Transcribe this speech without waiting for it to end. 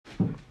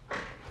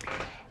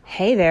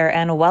Hey there,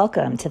 and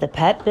welcome to the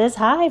Pet Biz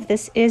Hive.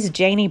 This is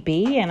Janie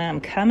B, and I'm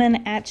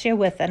coming at you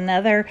with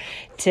another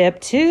Tip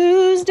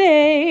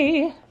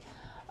Tuesday.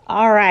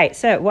 All right,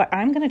 so what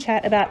I'm going to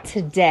chat about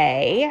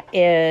today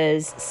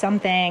is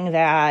something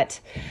that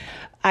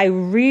I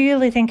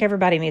really think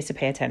everybody needs to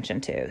pay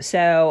attention to.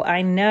 So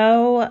I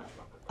know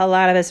a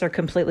lot of us are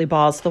completely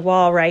balls to the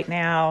wall right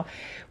now.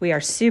 We are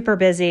super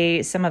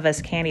busy. Some of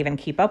us can't even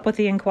keep up with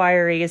the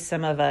inquiries.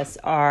 Some of us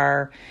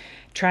are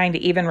trying to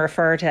even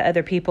refer to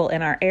other people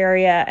in our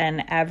area,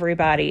 and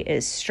everybody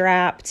is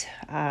strapped.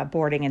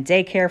 Boarding and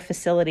daycare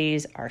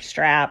facilities are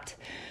strapped.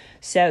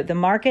 So the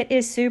market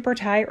is super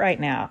tight right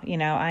now. You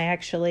know, I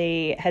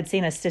actually had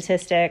seen a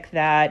statistic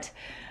that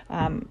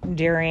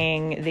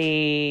during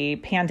the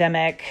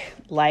pandemic,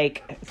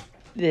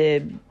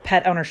 the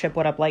pet ownership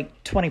went up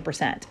like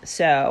 20%.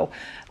 So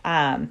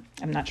I'm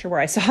not sure where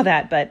I saw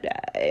that, but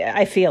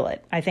I feel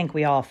it. I think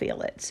we all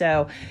feel it.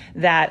 So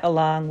that,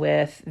 along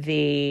with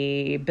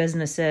the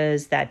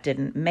businesses that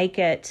didn't make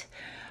it,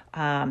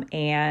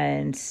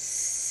 and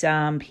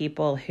some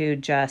people who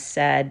just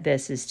said,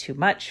 this is too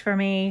much for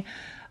me,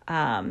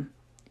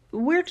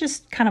 we're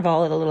just kind of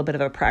all at a little bit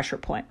of a pressure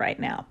point right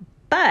now.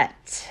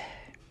 But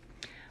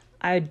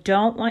I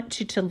don't want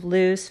you to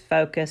lose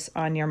focus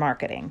on your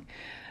marketing.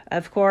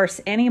 Of course,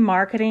 any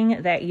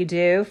marketing that you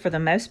do, for the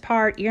most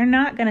part, you're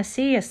not going to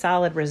see a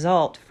solid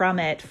result from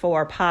it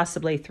for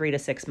possibly 3 to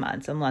 6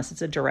 months, unless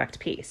it's a direct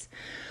piece.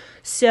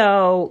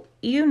 So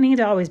you need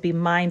to always be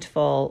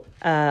mindful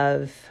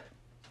of,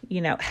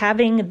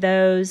 having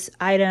those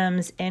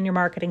items in your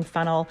marketing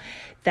funnel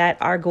that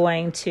are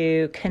going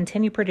to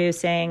continue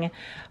producing,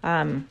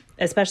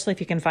 especially if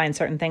you can find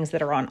certain things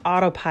that are on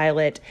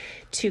autopilot,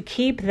 to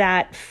keep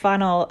that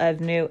funnel of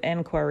new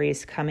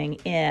inquiries coming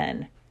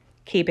in,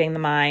 keeping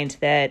in mind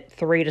that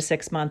 3 to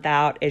 6 months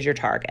out is your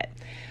target.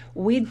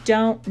 We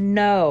don't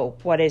know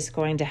what is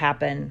going to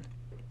happen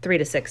 3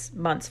 to 6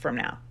 months from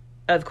now,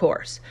 of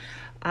course.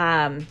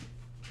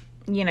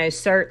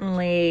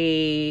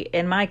 Certainly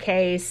in my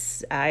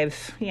case,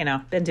 I've,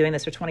 been doing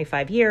this for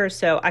 25 years.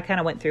 So I kind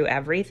of went through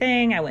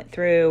everything. I went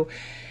through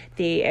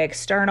the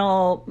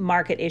external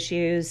market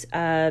issues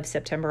of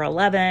September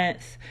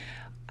 11th.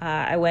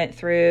 I went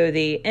through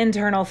the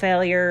internal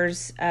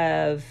failures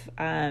of,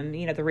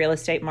 the real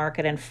estate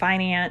market and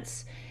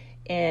finance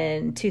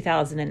in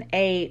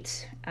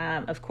 2008.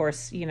 Of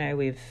course,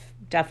 we've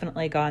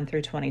definitely gone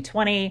through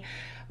 2020,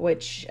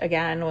 which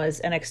again was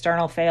an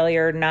external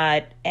failure,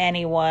 not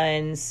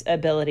anyone's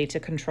ability to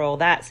control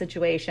that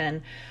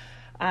situation.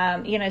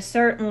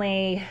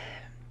 Certainly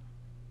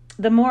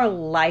the more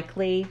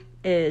likely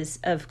is,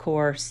 of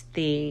course,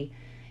 the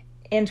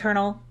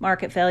internal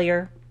market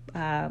failure,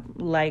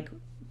 like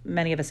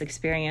many of us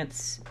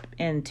experienced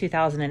in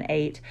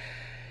 2008.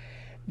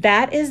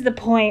 That is the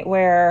point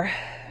where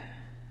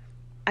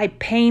I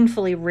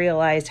painfully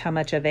realized how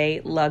much of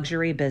a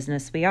luxury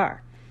business we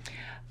are.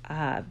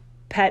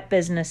 Pet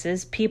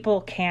businesses,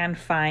 people can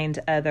find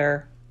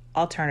other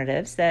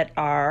alternatives that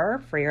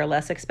are free or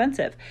less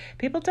expensive.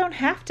 People don't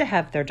have to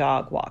have their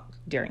dog walk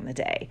during the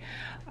day.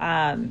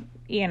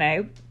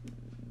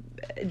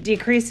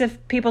 Decrease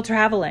of people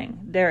traveling.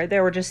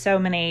 There were just so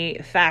many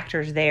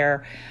factors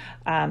there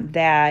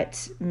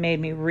that made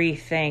me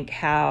rethink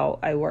how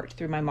I worked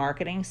through my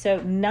marketing.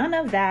 So none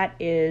of that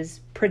is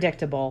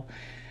predictable,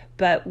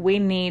 but we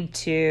need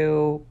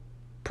to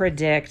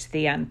predict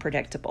the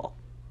unpredictable.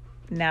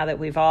 Now that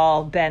we've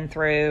all been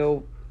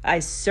through, I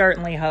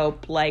certainly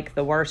hope,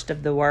 the worst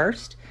of the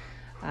worst.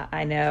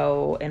 I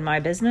know in my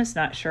business,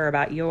 not sure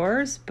about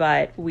yours,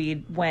 but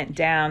we went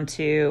down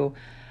to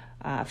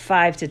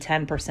 5 to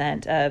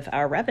 10% of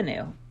our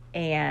revenue,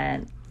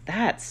 and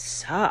that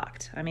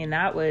sucked. I mean,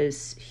 that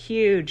was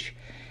huge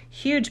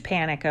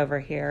panic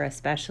over here,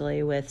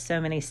 especially with so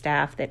many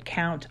staff that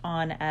count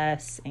on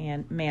us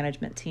and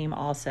management team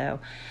also.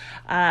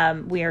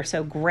 We are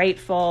so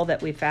grateful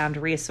that we found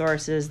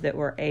resources that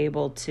were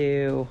able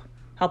to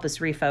help us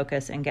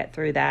refocus and get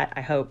through that.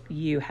 I hope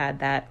you had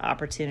that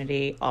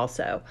opportunity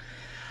also.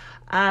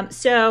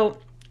 So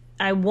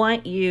I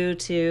want you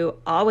to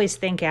always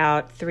think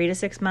out 3 to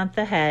 6 months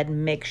ahead.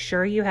 Make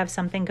sure you have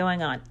something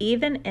going on,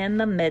 even in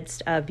the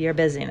midst of your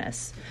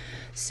busyness.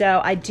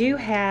 So I do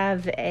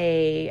have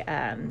a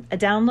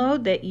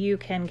download that you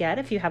can get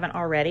if you haven't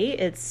already.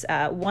 It's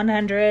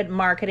 100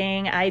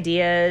 marketing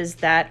ideas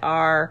that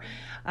are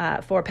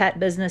for pet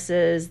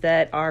businesses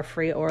that are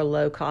free or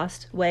low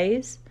cost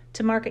ways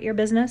to market your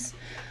business.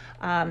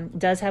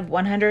 Does have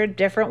 100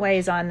 different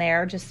ways on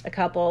there, just a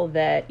couple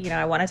that,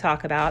 I want to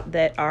talk about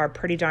that are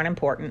pretty darn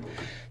important.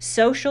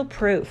 Social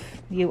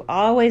proof. You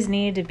always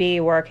need to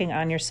be working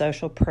on your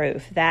social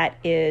proof. That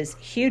is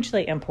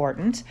hugely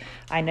important.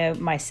 I know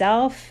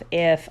myself,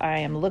 if I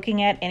am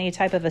looking at any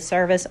type of a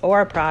service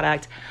or a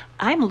product,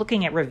 I'm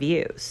looking at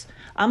reviews.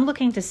 I'm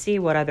looking to see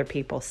what other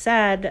people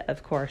said,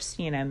 of course,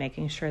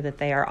 making sure that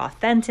they are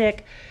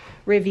authentic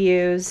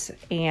reviews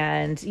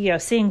and,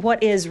 seeing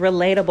what is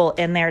relatable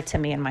in there to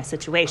me and my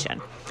situation.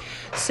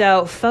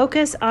 So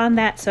focus on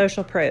that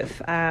social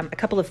proof. A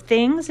couple of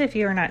things if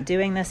you're not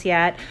doing this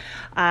yet.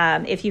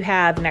 If you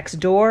have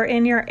Nextdoor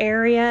in your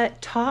area,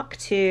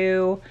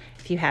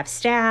 if you have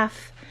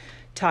staff,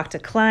 talk to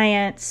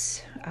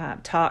clients,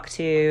 talk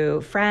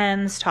to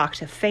friends, talk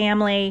to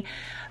family.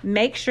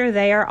 Make sure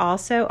they are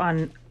also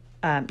on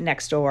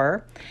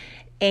Nextdoor,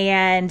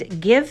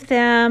 and give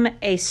them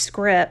a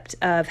script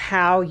of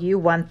how you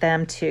want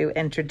them to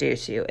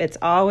introduce you. It's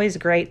always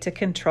great to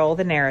control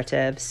the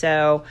narrative.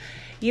 So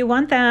you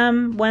want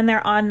them, when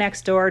they're on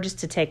Nextdoor, just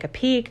to take a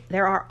peek.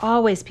 There are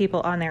always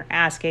people on there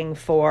asking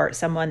for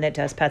someone that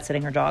does pet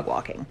sitting or dog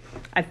walking.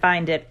 I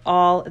find it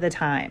all the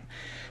time.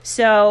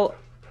 So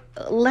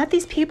let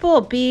these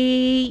people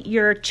be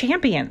your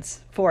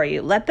champions for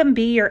you. Let them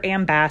be your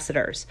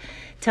ambassadors.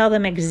 Tell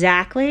them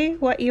exactly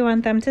what you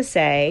want them to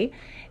say,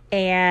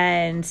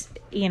 and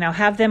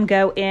have them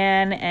go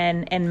in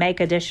and make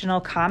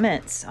additional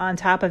comments on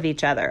top of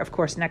each other. Of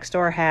course,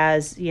 Nextdoor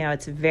has,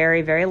 it's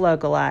very, very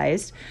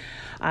localized.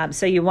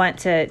 So you want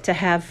to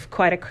have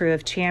quite a crew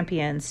of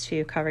champions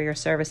to cover your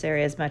service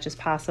area as much as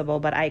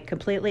possible. But I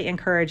completely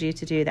encourage you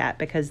to do that,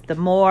 because the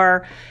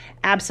more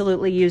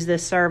absolutely use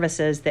this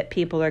services that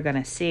people are going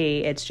to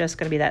see, it's just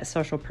going to be that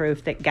social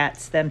proof that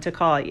gets them to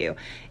call you.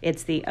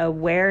 It's the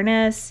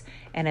awareness,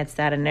 and it's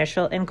that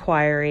initial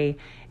inquiry,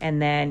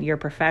 and then your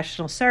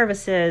professional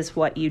services,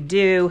 what you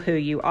do, who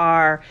you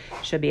are,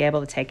 should be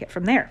able to take it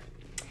from there.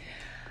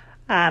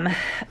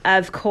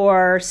 Of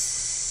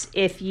course,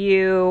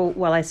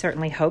 I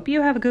certainly hope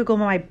you have Google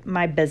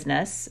My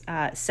Business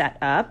set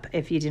up.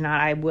 If you do not,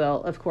 I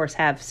will, of course,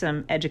 have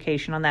some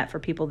education on that for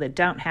people that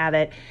don't have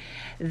it.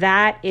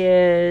 That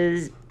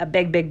is a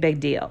big, big,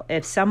 big deal.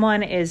 If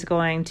someone is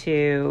going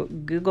to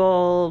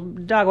Google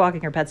dog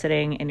walking or pet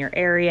sitting in your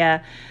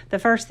area, the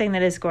first thing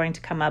that is going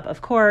to come up,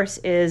 of course,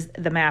 is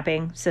the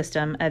mapping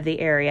system of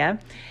the area.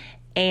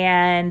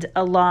 And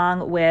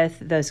along with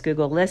those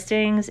Google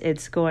listings,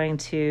 it's going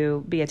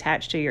to be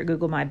attached to your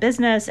Google My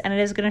Business, and it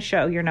is going to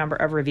show your number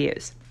of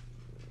reviews.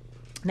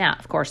 Now,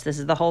 of course, this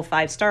is the whole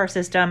 5-star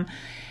system,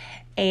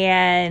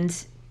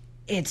 and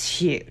it's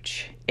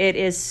huge. It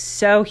is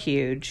so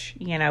huge.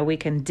 We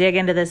can dig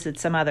into this at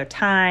some other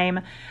time.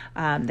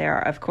 There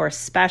are, of course,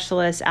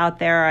 specialists out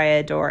there. I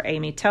adore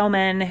Amy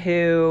Toman,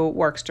 who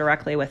works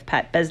directly with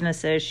pet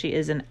businesses. She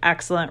is an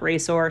excellent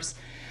resource.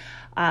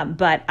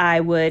 But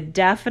I would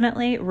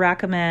definitely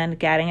recommend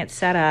getting it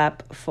set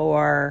up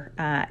for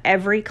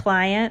every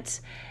client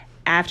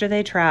after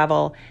they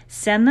travel.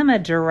 Send them a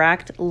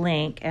direct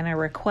link and a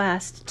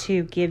request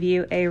to give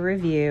you a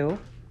review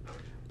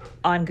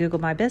on Google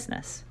My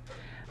Business.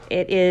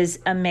 It is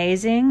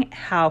amazing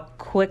how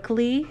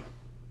quickly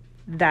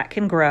that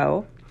can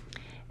grow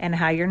and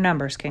how your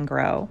numbers can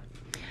grow.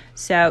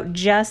 So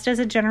just as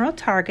a general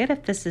target,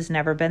 if this has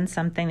never been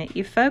something that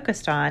you've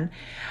focused on,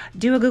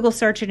 do a Google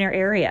search in your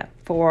area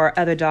for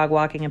other dog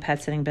walking and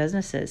pet sitting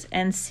businesses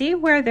and see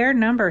where their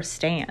numbers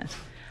stand.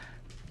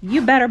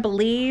 You better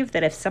believe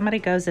that if somebody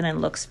goes in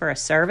and looks for a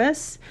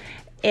service,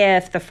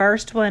 if the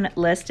first one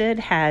listed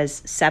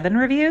has 7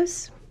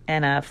 reviews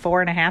and a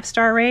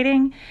 4.5-star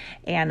rating,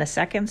 and the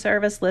second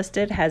service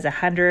listed has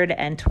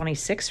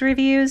 126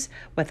 reviews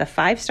with a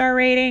 5-star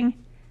rating,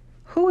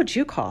 who would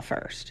you call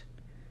first?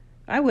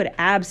 I would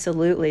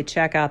absolutely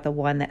check out the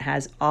one that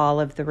has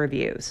all of the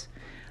reviews.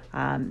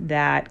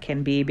 That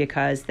can be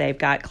because they've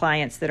got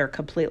clients that are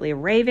completely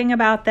raving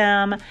about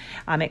them.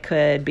 It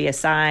could be a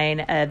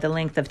sign of the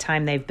length of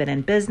time they've been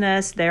in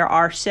business. There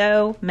are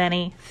so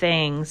many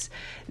things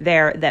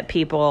there that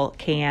people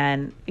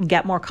can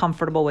get more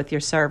comfortable with your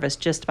service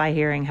just by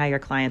hearing how your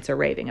clients are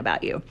raving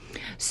about you.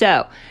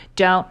 So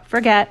don't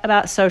forget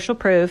about social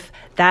proof.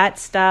 That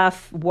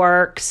stuff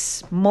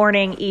works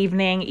morning,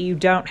 evening. You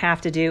don't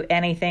have to do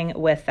anything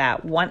with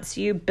that. Once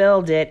you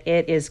build it,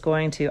 it is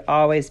going to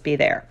always be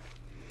there.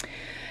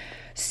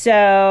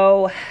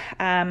 So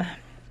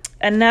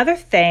another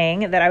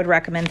thing that I would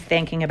recommend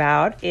thinking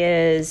about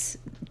is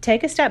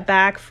take a step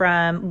back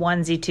from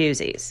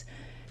onesie-twosies.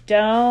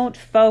 Don't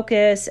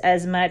focus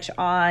as much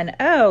on,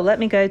 let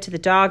me go to the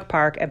dog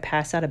park and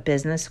pass out a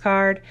business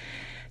card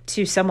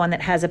to someone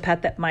that has a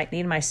pet that might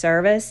need my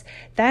service.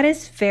 That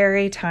is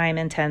very time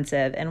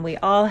intensive, and we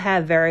all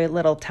have very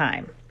little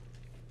time.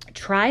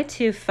 Try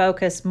to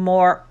focus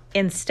more,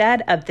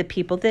 instead of the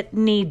people that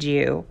need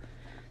you,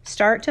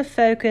 start to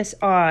focus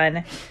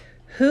on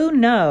who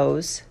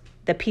knows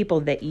the people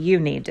that you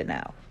need to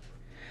know.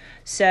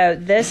 So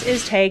this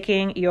is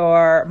taking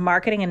your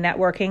marketing and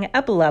networking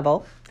up a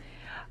level.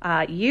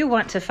 You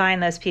want to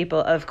find those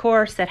people, of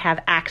course, that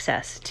have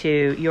access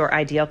to your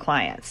ideal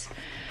clients.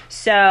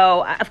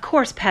 So, of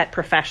course, pet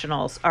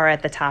professionals are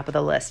at the top of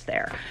the list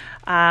there.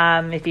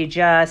 If you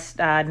just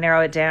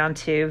narrow it down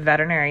to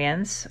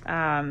veterinarians,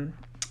 one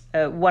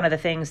of the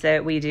things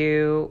that we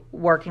do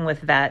working with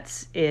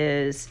vets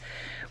is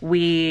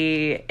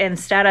we,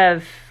 instead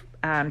of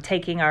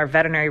taking our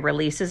veterinary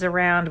releases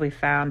around, we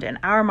found in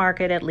our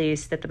market at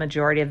least that the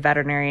majority of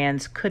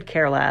veterinarians could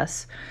care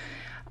less.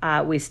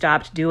 We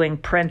stopped doing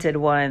printed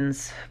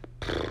ones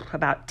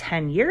about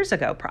 10 years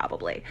ago,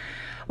 probably.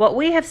 What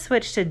we have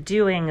switched to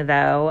doing,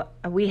 though,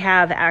 we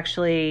have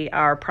actually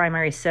our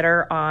primary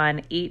sitter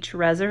on each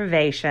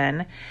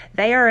reservation.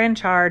 They are in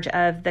charge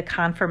of the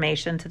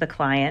confirmation to the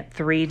client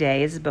 3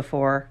 days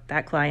before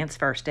that client's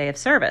first day of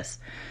service.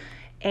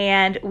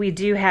 And we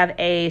do have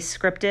a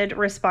scripted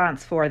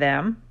response for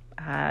them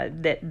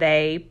that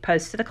they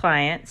post to the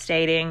client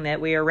stating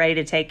that we are ready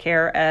to take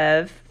care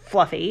of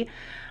Fluffy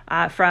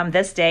from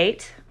this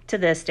date to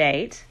this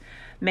date.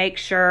 Make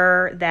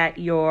sure that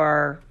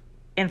your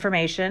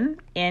information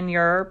in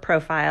your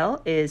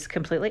profile is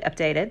completely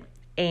updated,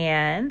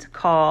 and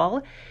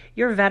call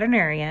your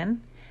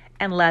veterinarian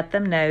and let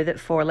them know that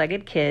Four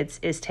Legged Kids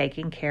is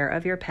taking care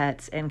of your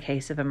pets in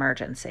case of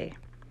emergency.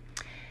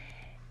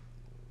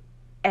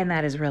 And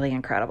that is really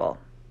incredible,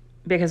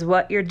 because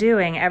what you're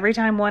doing every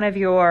time one of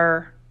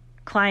your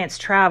clients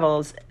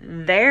travels,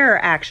 they're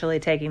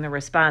actually taking the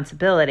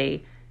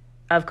responsibility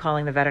of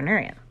calling the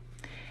veterinarian.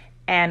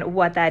 And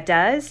what that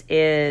does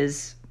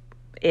is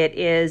it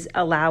is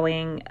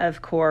allowing,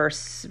 of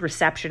course,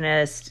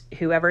 receptionist,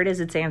 whoever it is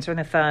that's answering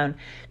the phone,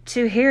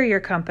 to hear your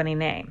company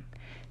name,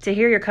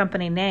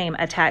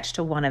 attached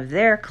to one of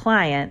their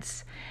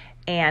clients,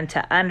 and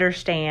to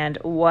understand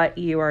what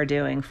you are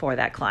doing for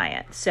that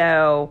client.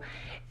 So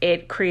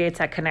it creates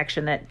that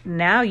connection that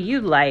now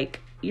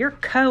you're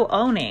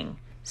co-owning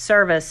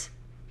service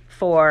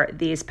for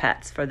these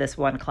pets, for this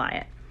one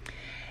client.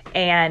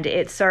 And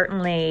it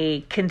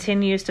certainly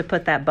continues to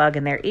put that bug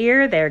in their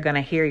ear. They're going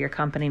to hear your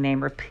company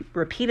name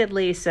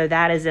repeatedly. So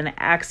that is an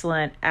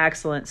excellent,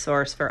 excellent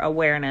source for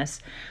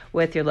awareness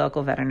with your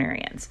local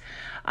veterinarians.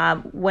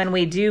 When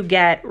we do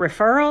get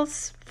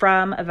referrals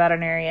from a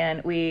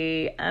veterinarian,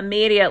 we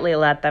immediately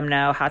let them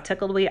know how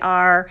tickled we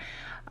are.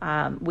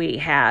 We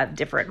have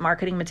different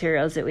marketing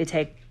materials that we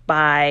take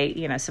by,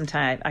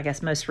 sometime, I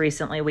guess most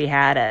recently we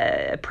had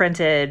a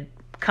printed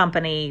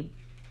company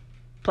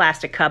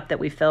plastic cup that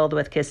we filled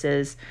with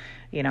kisses,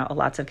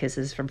 lots of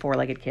kisses from Four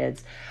Legged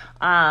Kids.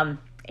 And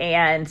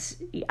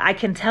I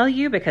can tell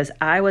you, because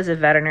I was a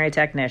veterinary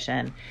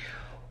technician,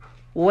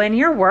 when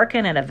you're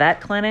working in a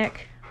vet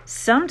clinic,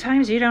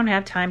 sometimes you don't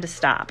have time to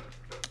stop.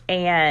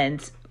 And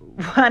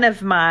one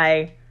of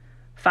my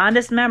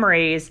fondest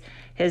memories,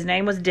 his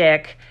name was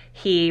Dick.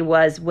 He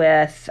was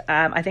with,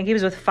 I think he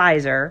was with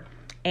Pfizer.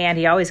 And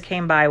he always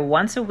came by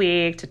once a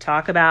week to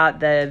talk about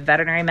the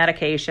veterinary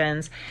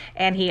medications.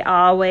 And he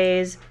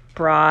always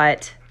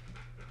brought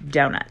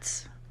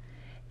donuts.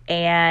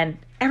 And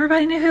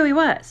everybody knew who he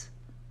was.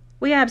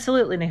 We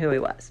absolutely knew who he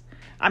was.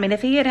 I mean,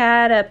 if he had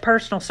had a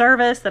personal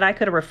service that I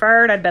could have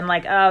referred, I'd been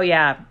like, oh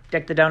yeah,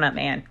 Dick the Donut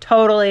Man.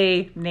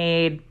 Totally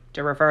need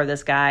to refer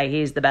this guy.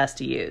 He's the best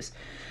to use.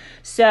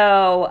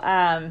 So,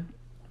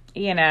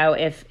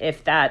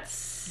 if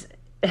that's,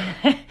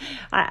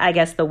 I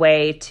guess the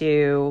way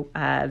to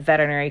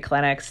veterinary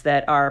clinics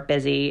that are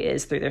busy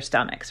is through their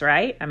stomachs,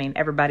 right? I mean,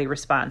 everybody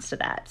responds to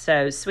that.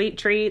 So sweet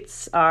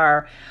treats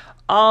are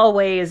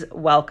always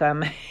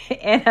welcome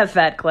in a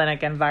vet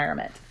clinic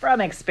environment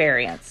from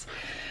experience.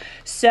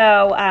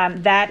 So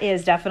that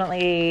is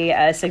definitely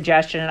a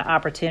suggestion and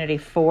opportunity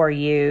for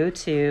you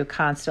to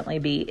constantly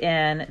be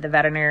in the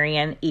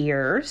veterinarian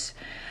ears.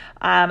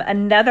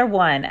 Another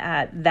one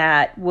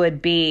that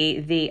would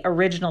be the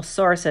original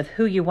source of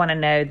who you want to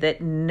know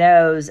that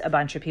knows a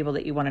bunch of people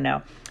that you want to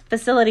know.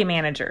 Facility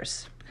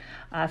managers.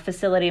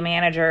 Facility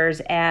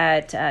managers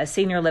at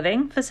senior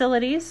living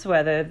facilities,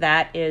 whether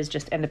that is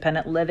just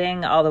independent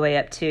living all the way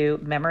up to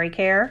memory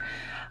care.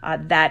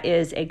 That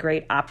is a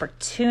great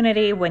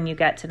opportunity when you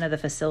get to know the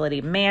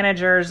facility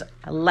managers.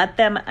 Let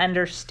them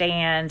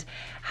understand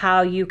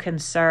how you can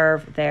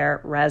serve their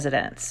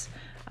residents.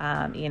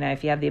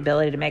 If you have the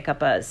ability to make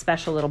up a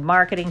special little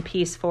marketing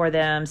piece for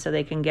them so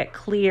they can get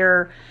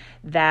clear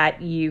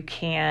that you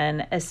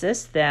can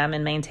assist them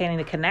in maintaining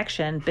the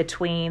connection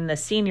between the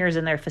seniors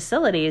in their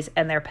facilities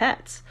and their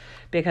pets.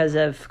 Because,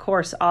 of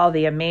course, all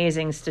the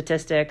amazing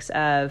statistics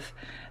of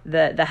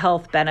the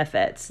health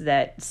benefits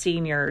that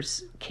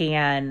seniors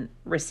can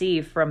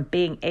receive from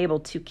being able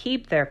to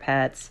keep their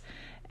pets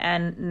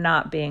and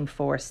not being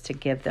forced to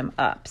give them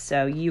up.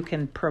 So you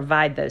can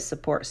provide those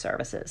support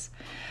services.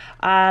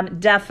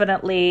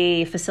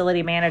 Definitely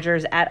facility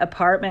managers at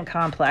apartment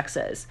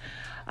complexes.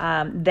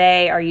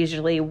 They are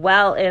usually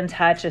well in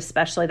touch,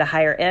 especially the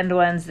higher end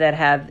ones that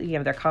have,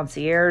 their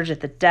concierge at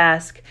the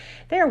desk.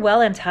 They're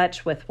well in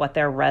touch with what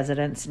their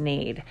residents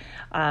need.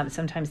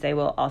 Sometimes they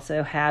will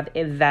also have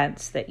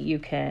events that you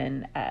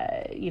can,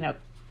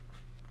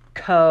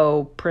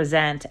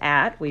 co-present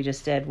at. We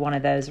just did one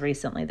of those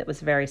recently that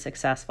was very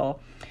successful.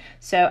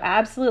 So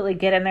absolutely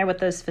get in there with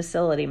those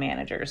facility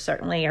managers.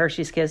 Certainly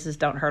Hershey's Kisses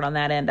don't hurt on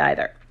that end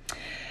either.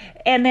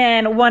 And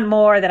then one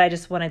more that I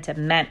just wanted to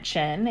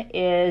mention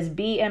is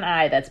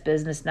BNI. That's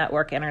Business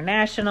Network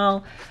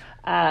International.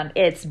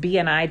 It's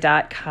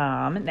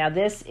BNI.com. Now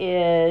this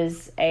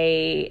is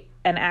a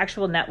an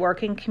actual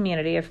networking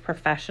community of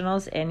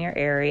professionals in your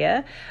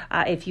area.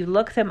 If you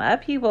look them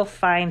up, you will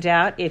find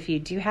out if you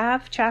do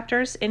have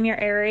chapters in your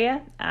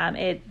area.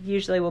 It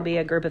usually will be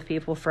a group of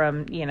people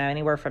from,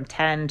 anywhere from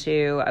 10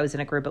 to, I was in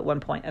a group at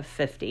one point of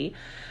 50.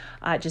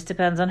 It just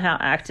depends on how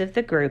active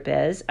the group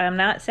is. I'm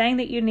not saying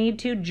that you need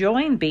to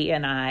join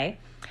BNI,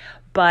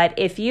 but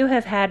if you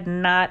have had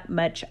not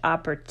much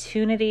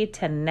opportunity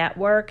to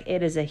network,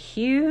 it is a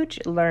huge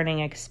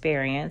learning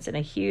experience and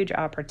a huge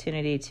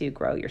opportunity to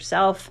grow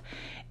yourself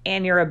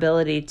and your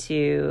ability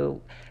to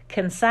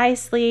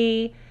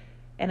concisely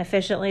and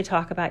efficiently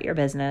talk about your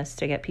business,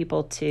 to get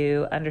people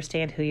to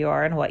understand who you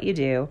are and what you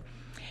do.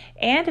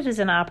 And it is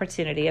an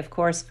opportunity, of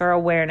course, for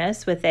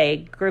awareness with a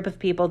group of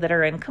people that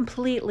are in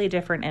completely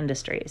different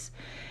industries.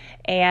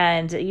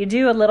 And you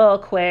do a little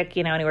quick,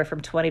 anywhere from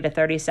 20 to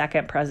 30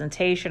 second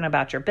presentation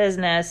about your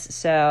business.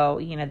 So,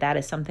 that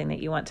is something that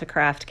you want to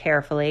craft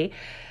carefully.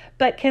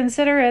 But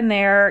consider in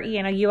there,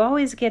 you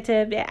always get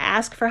to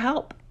ask for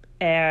help.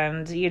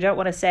 And you don't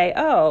want to say,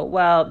 oh,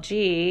 well,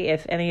 gee,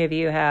 if any of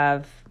you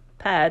have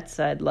pets,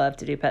 I'd love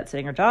to do pet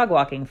sitting or dog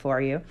walking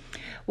for you.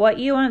 What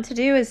you want to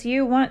do is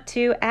you want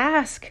to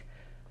ask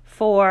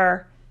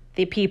for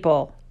the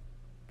people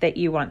that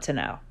you want to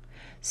know.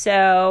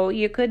 So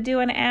you could do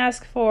an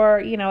ask for,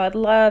 I'd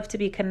love to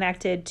be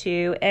connected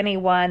to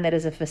anyone that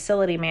is a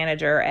facility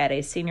manager at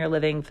a senior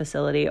living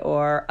facility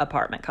or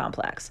apartment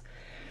complex.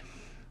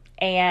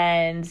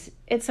 And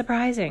it's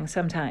surprising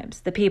sometimes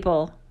the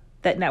people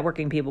that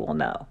networking people will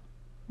know.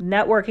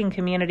 Networking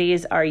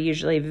communities are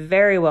usually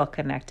very well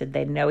connected.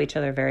 They know each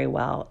other very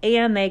well,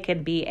 and they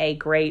can be a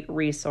great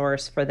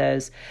resource for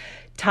those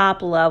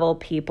top level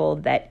people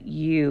that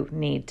you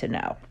need to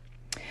know.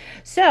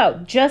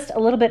 So just a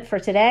little bit for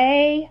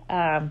today.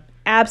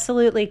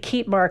 Absolutely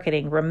keep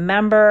marketing.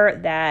 Remember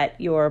that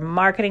your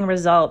marketing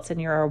results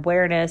and your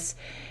awareness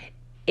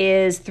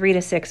is 3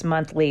 to 6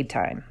 month lead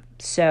time.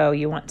 So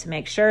you want to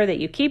make sure that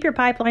you keep your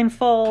pipeline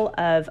full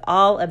of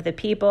all of the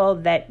people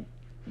that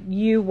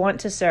you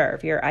want to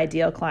serve, your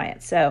ideal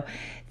clients. So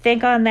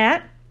think on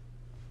that.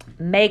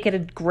 Make it a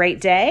great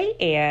day,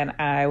 and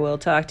I will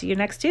talk to you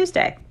next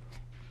Tuesday.